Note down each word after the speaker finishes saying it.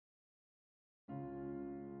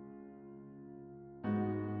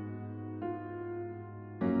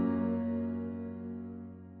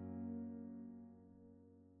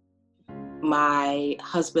My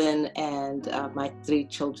husband and my three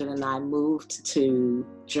children and I moved to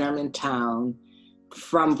Germantown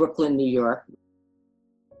from Brooklyn, New York.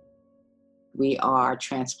 We are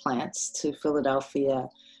transplants to Philadelphia,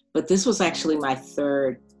 but this was actually my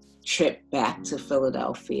third trip back to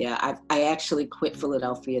Philadelphia. I actually quit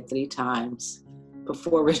Philadelphia 3 times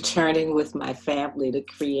before returning with my family to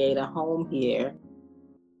create a home here.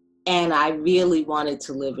 And I really wanted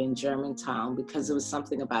to live in Germantown because there was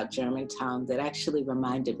something about Germantown that actually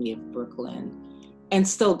reminded me of Brooklyn, and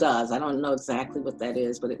still does. I don't know exactly what that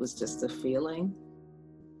is, but it was just a feeling.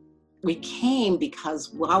 We came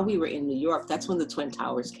because while we were in New York, that's when the Twin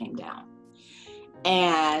Towers came down.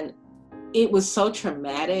 And it was so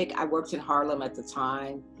traumatic. I worked in Harlem at the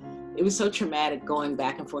time. It was so traumatic going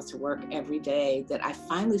back and forth to work every day that I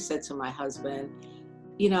finally said to my husband,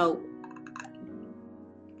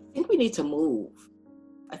 I think we need to move.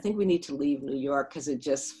 I think we need to leave New York because it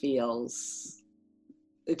just feels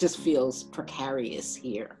precarious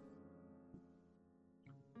here.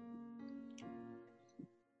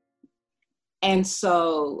 And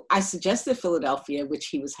so I suggested Philadelphia, which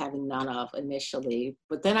he was having none of initially,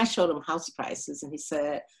 but then I showed him house prices and he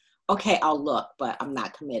said, okay, I'll look, but I'm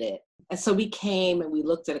not committed. And so we came and we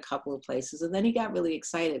looked at a couple of places, and then he got really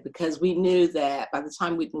excited because we knew that by the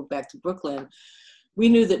time we'd moved back to Brooklyn, we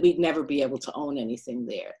knew that we'd never be able to own anything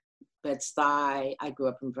there. Bed-Stuy, I grew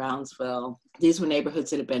up in Brownsville. These were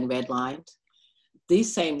neighborhoods that had been redlined.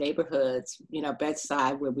 These same neighborhoods,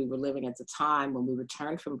 Bed-Stuy, where we were living at the time when we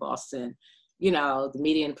returned from Boston, the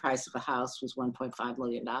median price of a house was $1.5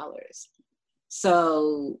 million.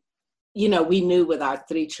 So, we knew with our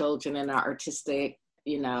 3 children and our artistic,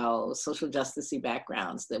 social justice-y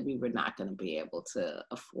backgrounds that we were not going to be able to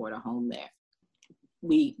afford a home there.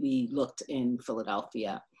 We looked in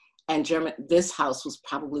Philadelphia, and this house was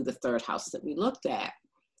probably the 3rd house that we looked at.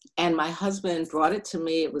 And my husband brought it to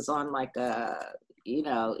me. It was on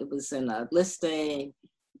it was in a listing.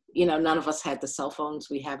 None of us had the cell phones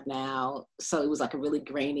we have now. So it was like a really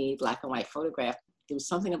grainy black and white photograph. There was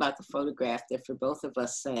something about the photograph that for both of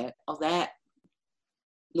us said, oh, that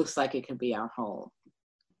looks like it could be our home.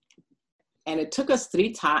 And it took us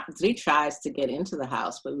 3 tries to get into the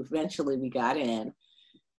house, but eventually we got in.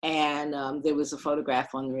 And there was a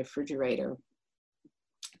photograph on the refrigerator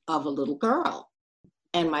of a little girl.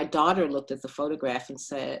 And my daughter looked at the photograph and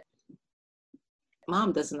said,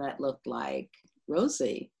 Mom, doesn't that look like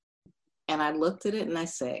Rosie? And I looked at it and I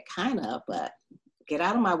said, kind of, but get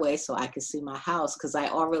out of my way so I could see my house, because I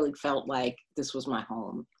already felt like this was my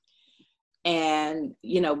home. And,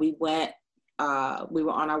 we went, we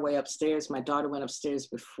were on our way upstairs. My daughter went upstairs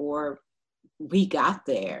before we got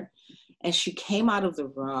there. And she came out of the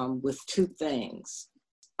room with 2 things.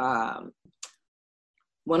 One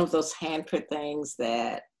of those handprint things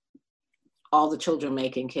that all the children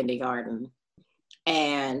make in kindergarten,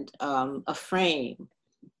 and a frame,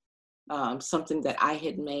 something that I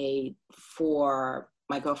had made for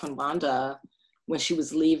my girlfriend Wanda when she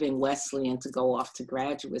was leaving Wesleyan to go off to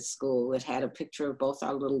graduate school. It had a picture of both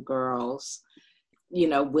our little girls,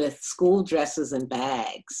 with school dresses and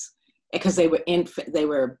bags, because they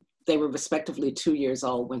were respectively 2 years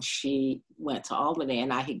old when she went to Albany,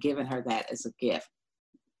 and I had given her that as a gift.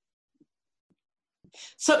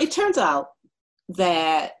 So it turns out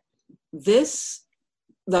that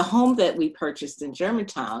the home that we purchased in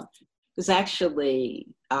Germantown was actually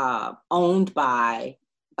owned by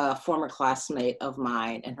a former classmate of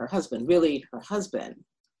mine and her husband, really her husband.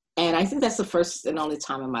 And I think that's the first and only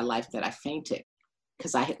time in my life that I fainted,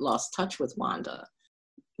 because I had lost touch with Wanda.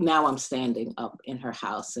 Now I'm standing up in her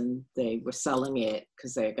house, and they were selling it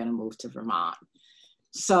because they're going to move to Vermont.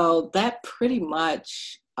 So that pretty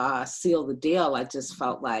much sealed the deal. I just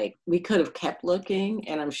felt like we could have kept looking,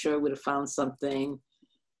 and I'm sure would have found something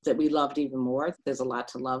that we loved even more. There's a lot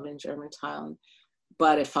to love in Germantown,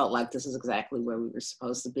 but it felt like this is exactly where we were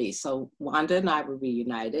supposed to be. So Wanda and I were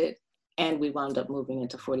reunited, and we wound up moving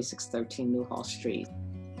into 4613 Newhall Street.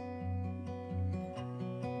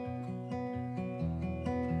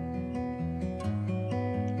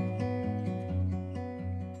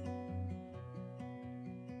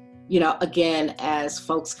 Again, as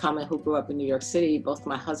folks coming who grew up in New York City, both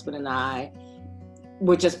my husband and I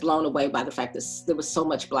were just blown away by the fact that there was so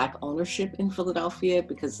much Black ownership in Philadelphia,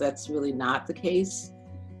 because that's really not the case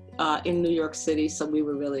in New York City. So we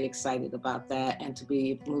were really excited about that, and to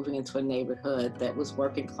be moving into a neighborhood that was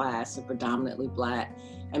working class and predominantly Black,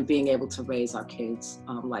 and being able to raise our kids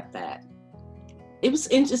like that.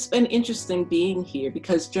 It's been interesting being here,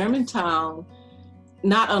 because Germantown,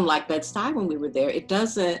 not unlike Bed-Stuy when we were there,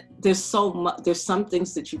 there's some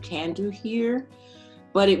things that you can do here,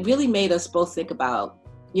 But it really made us both think about,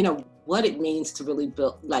 you know, what it means to really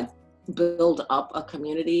build up a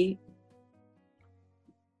community.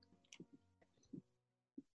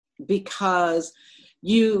 Because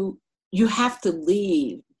you have to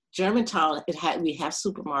leave Germantown. We have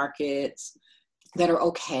supermarkets that are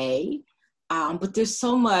okay, but there's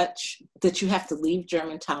so much that you have to leave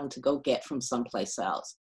Germantown to go get from someplace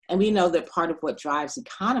else. And we know that part of what drives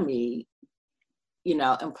economy, you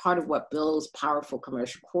know, and part of what builds powerful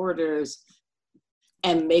commercial corridors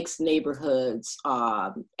and makes neighborhoods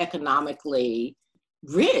economically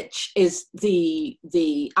rich is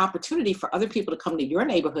the opportunity for other people to come to your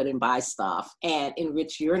neighborhood and buy stuff and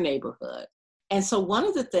enrich your neighborhood. And so one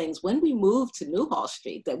of the things when we moved to Newhall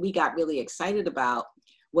Street that we got really excited about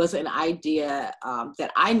was an idea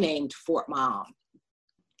that I named Fort Mom.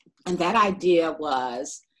 And that idea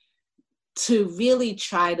was to really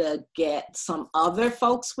try to get some other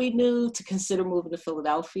folks we knew to consider moving to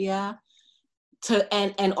Philadelphia,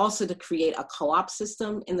 and also to create a co-op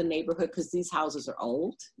system in the neighborhood, because these houses are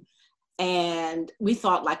old. And we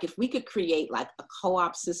thought, like, if we could create like a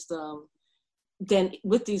co-op system, then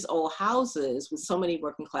with these old houses, with so many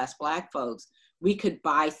working class Black folks, we could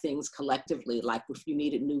buy things collectively. Like if you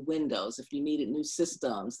needed new windows, if you needed new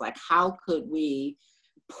systems, like how could we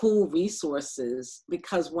pool resources?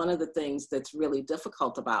 Because one of the things that's really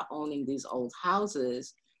difficult about owning these old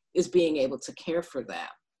houses is being able to care for them.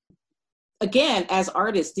 Again, as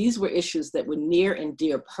artists, these were issues that were near and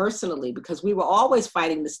dear personally, because we were always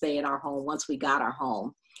fighting to stay in our home once we got our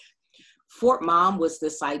home. Fort Mom was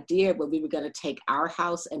this idea where we were going to take our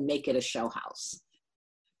house and make it a show house.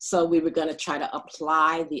 So we were going to try to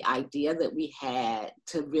apply the idea that we had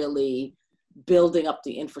to really building up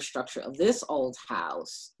the infrastructure of this old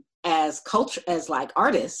house as culture, as like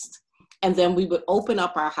artists. And then we would open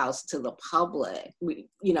up our house to the public,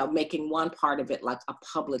 you know, making one part of it like a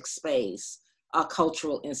public space, a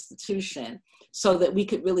cultural institution, so that we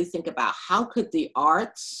could really think about how could the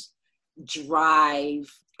arts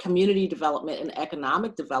drive community development and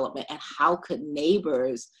economic development, and how could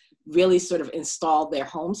neighbors really sort of install their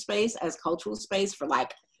home space as cultural space for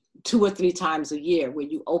like 2 or 3 times a year, where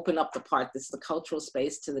you open up the part that's the cultural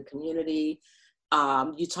space to the community.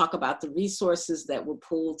 You talk about the resources that were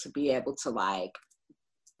pooled to be able to, like,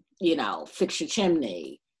 you know, fix your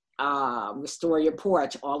chimney, restore your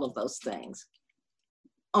porch, all of those things.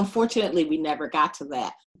 Unfortunately, we never got to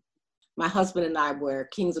that. My husband and I were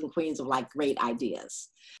kings and queens of like great ideas.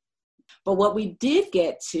 But what we did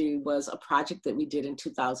get to was a project that we did in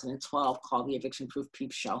 2012 called the Eviction Proof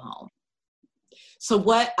Peep Show Home. So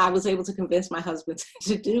what I was able to convince my husband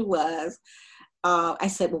to do was, I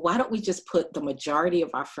said, well, why don't we just put the majority of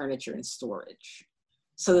our furniture in storage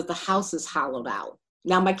so that the house is hollowed out?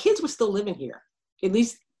 Now, my kids were still living here, at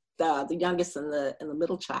least the youngest and the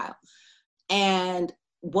middle child. And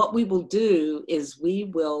what we will do is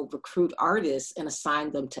we will recruit artists and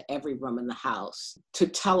assign them to every room in the house to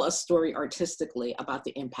tell a story artistically about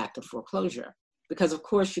the impact of foreclosure. Because of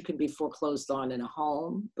course you can be foreclosed on in a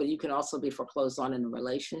home, but you can also be foreclosed on in a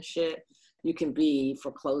relationship. You can be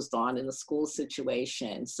foreclosed on in a school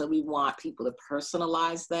situation. So we want people to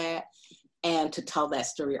personalize that and to tell that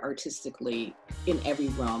story artistically in every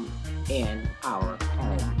room in our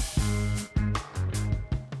home.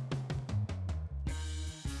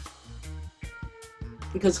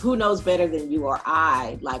 Because who knows better than you or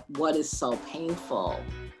I, like, what is so painful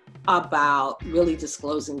about really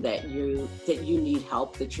disclosing that you need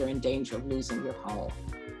help, that you're in danger of losing your home.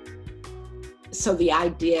 So the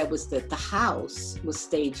idea was that the house was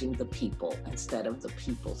staging the people instead of the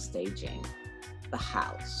people staging the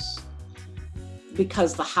house.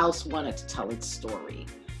 Because the house wanted to tell its story.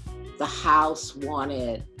 The house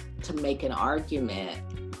wanted to make an argument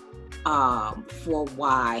for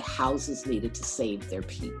why houses needed to save their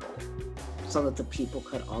people, so that the people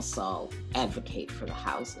could also advocate for the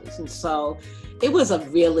houses. And so it's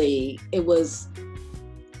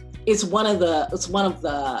one of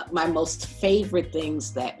my most favorite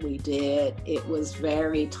things that we did. It was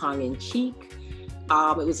very tongue-in-cheek.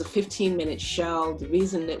 It was a 15-minute show. The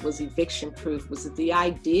reason it was eviction proof was that the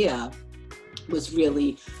idea was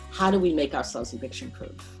really, how do we make ourselves eviction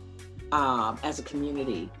proof as a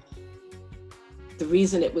community? The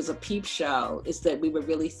reason it was a peep show is that we were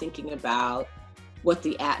really thinking about what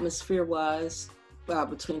the atmosphere was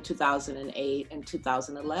between 2008 and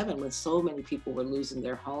 2011, when so many people were losing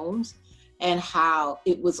their homes, and how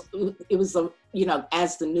it was you know,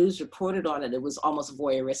 as the news reported on it, it was almost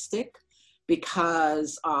voyeuristic,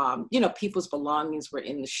 because you know, people's belongings were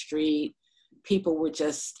in the street. People were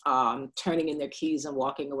just turning in their keys and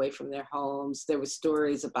walking away from their homes. There were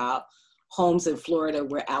stories about homes in Florida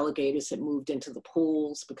where alligators had moved into the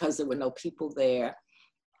pools because there were no people there.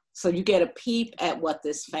 So you get a peep at what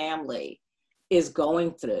this family is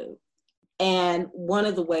going through. And one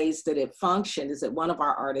of the ways that it functioned is that one of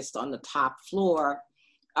our artists on the top floor,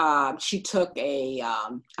 she took a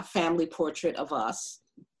family portrait of us.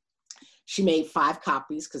 She made 5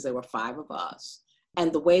 copies because there were 5 of us.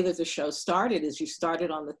 And the way that the show started is you started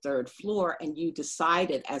on the 3rd floor and you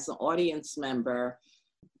decided as an audience member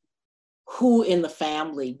who in the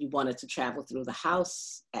family you wanted to travel through the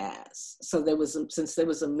house as. So since there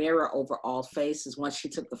was a mirror over all faces, once you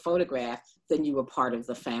took the photograph, then you were part of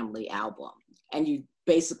the family album. And you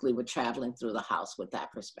basically were traveling through the house with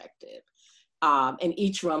that perspective. And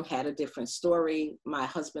each room had a different story. My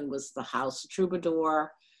husband was the house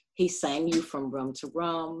troubadour. He sang you from room to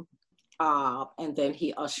room. And then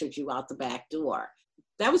he ushered you out the back door.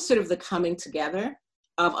 That was sort of the coming together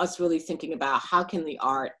of us really thinking about how can the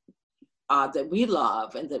art that we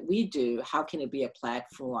love and that we do, how can it be a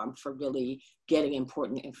platform for really getting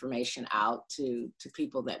important information out to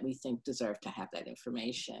people that we think deserve to have that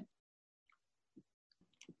information.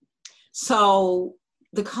 So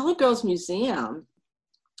the Colored Girls Museum,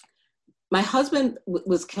 my husband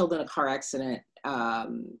was killed in a car accident.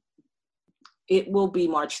 It will be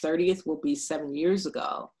March 30th, will be 7 years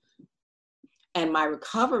ago. And my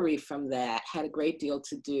recovery from that had a great deal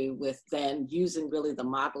to do with then using really the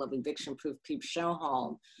model of eviction-proof Peep Show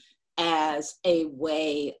Home as a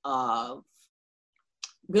way of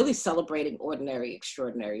really celebrating ordinary,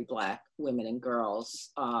 extraordinary Black women and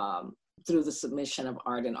girls through the submission of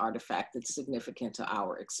art and artifact that's significant to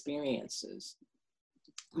our experiences.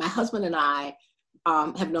 My husband and I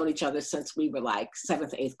have known each other since we were like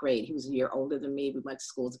 7th, 8th grade. He was a year older than me. We went to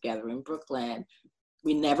school together in Brooklyn.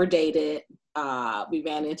 We never dated. We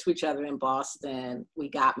ran into each other in Boston. We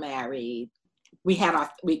got married. We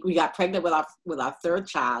got pregnant with our 3rd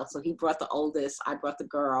child. So he brought the oldest, I brought the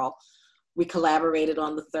girl. We collaborated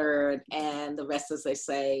on the 3rd, and the rest, as they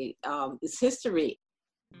say, is history.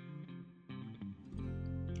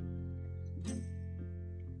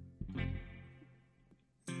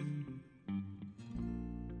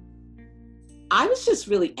 I was just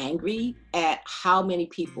really angry at how many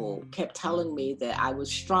people kept telling me that I was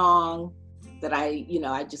strong, that I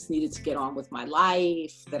just needed to get on with my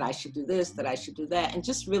life, that I should do this, that I should do that, and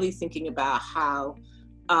just really thinking about how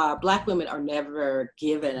Black women are never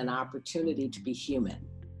given an opportunity to be human,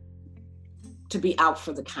 to be out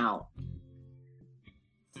for the count,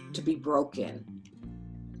 to be broken.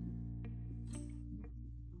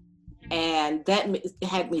 And that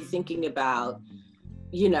had me thinking about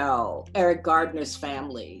Eric Gardner's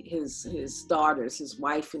family, his daughters, his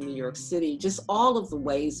wife in New York City, just all of the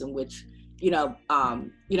ways in which,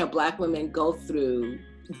 Black women go through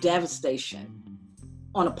devastation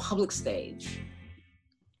on a public stage.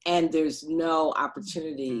 And there's no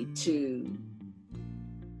opportunity to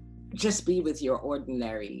just be with your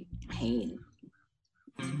ordinary pain.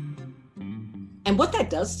 And what that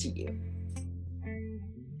does to you.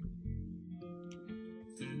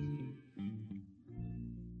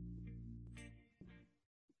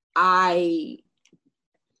 I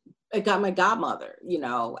got my godmother,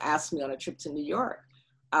 asked me on a trip to New York,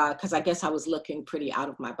 because I guess I was looking pretty out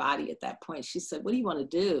of my body at that point. She said, "What do you want to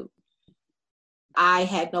do?" I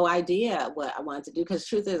had no idea what I wanted to do, because the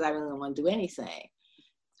truth is I really don't want to do anything.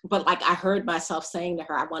 But like I heard myself saying to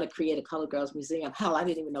her, I want to create a Colored Girls Museum. Hell, I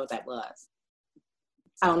didn't even know what that was.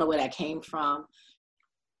 I don't know where that came from.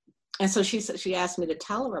 And so she asked me to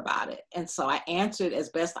tell her about it. And so I answered as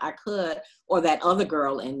best I could, or that other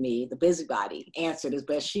girl in me, the busybody, answered as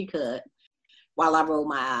best she could while I rolled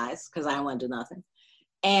my eyes because I didn't want to do nothing.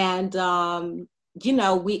 And,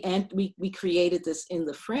 we created this in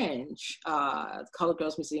the Fringe. The Colored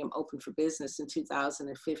Girls Museum opened for business in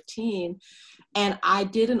 2015. And I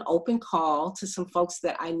did an open call to some folks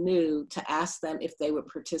that I knew to ask them if they would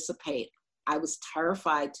participate. I was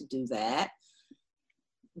terrified to do that,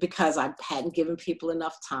 because I hadn't given people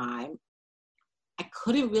enough time. I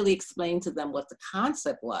couldn't really explain to them what the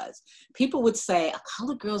concept was. People would say, a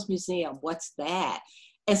Colored Girls Museum, what's that?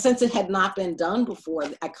 And since it had not been done before,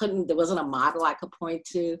 there wasn't a model I could point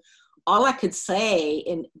to. All I could say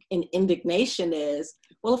in indignation is,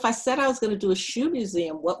 well, if I said I was going to do a shoe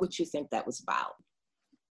museum, what would you think that was about?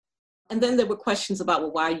 And then there were questions about,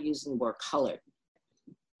 well, why are you using the word colored?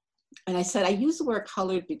 And I said, I use the word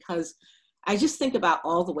colored because I just think about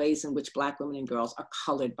all the ways in which Black women and girls are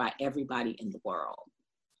colored by everybody in the world.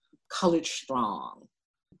 Colored strong,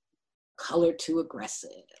 colored too aggressive,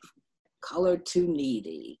 colored too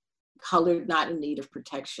needy, colored not in need of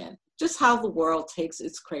protection. Just how the world takes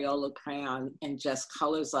its Crayola crayon and just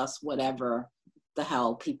colors us whatever the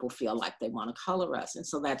hell people feel like they want to color us. And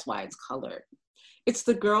so that's why it's colored. It's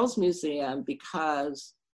the Girls Museum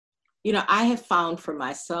because, you know, I have found for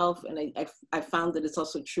myself, and I found that it's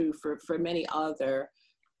also true for many other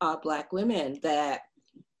Black women, that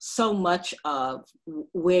so much of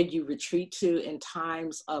where you retreat to in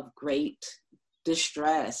times of great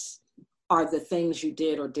distress are the things you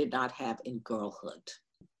did or did not have in girlhood.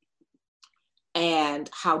 And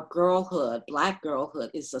how girlhood, Black girlhood,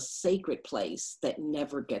 is a sacred place that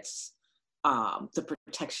never gets the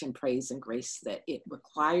protection, praise, and grace that it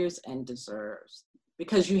requires and deserves.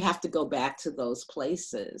 Because you have to go back to those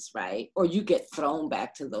places, right? Or you get thrown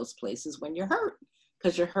back to those places when you're hurt.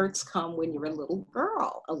 Because your hurts come when you're a little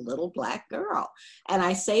girl, a little Black girl. And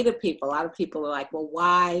I say to people, a lot of people are like, well,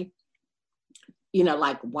 why, you know,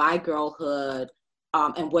 like, why girlhood?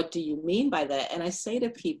 And what do you mean by that? And I say to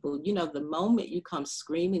people, you know, the moment you come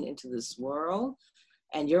screaming into this world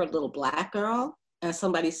and you're a little Black girl and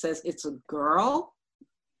somebody says it's a girl,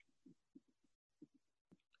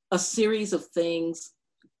 a series of things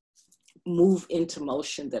move into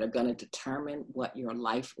motion that are going to determine what your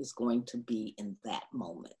life is going to be in that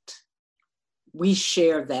moment. We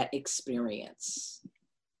share that experience.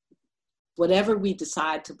 Whatever we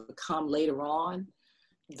decide to become later on,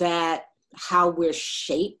 that how we're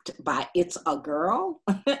shaped by it's a girl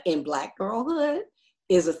in Black girlhood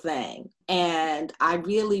is a thing. And I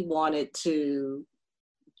really wanted to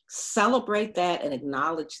celebrate that and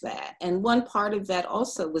acknowledge that. And one part of that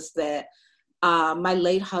also was that my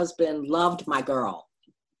late husband loved my girl.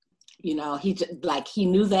 You know, he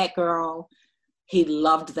knew that girl. He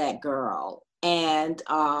loved that girl. And,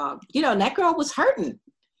 you know, and that girl was hurting.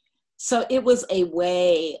 So it was a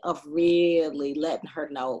way of really letting her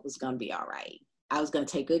know it was going to be all right. I was going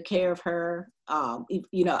to take good care of her.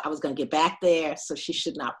 You know, I was going to get back there, so she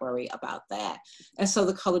should not worry about that. And so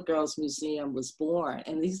the Colored Girls Museum was born.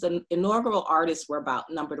 And these inaugural artists were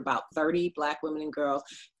numbered about 30 Black women and girls.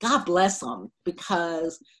 God bless them,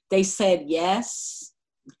 because they said yes.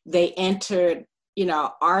 They entered, you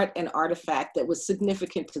know, art and artifact that was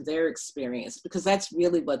significant to their experience, because that's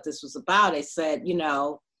really what this was about. They said, you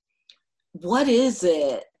know, what is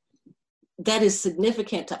it that is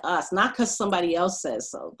significant to us, not because somebody else says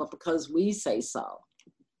so, but because we say so.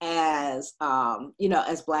 As, you know,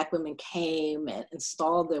 as Black women came and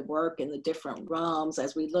installed their work in the different rooms,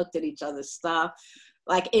 as we looked at each other's stuff,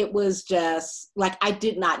 like, it was just, like, I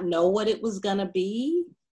did not know what it was gonna be,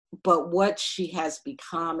 but what she has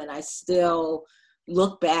become. And I still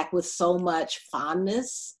look back with so much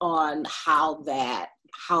fondness on how that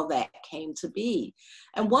came to be.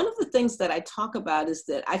 And one of the things that I talk about is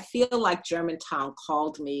that I feel like Germantown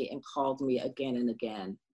called me again and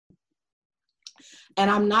again.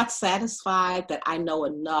 And I'm not satisfied that I know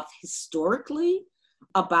enough historically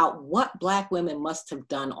about what Black women must have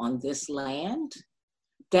done on this land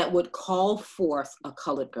that would call forth a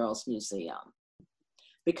Colored Girls Museum.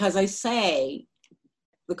 Because I say,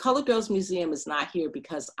 the Colored Girls Museum is not here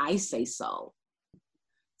because I say so.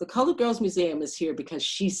 The Colored Girls Museum is here because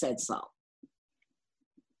she said so.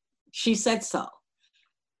 She said so.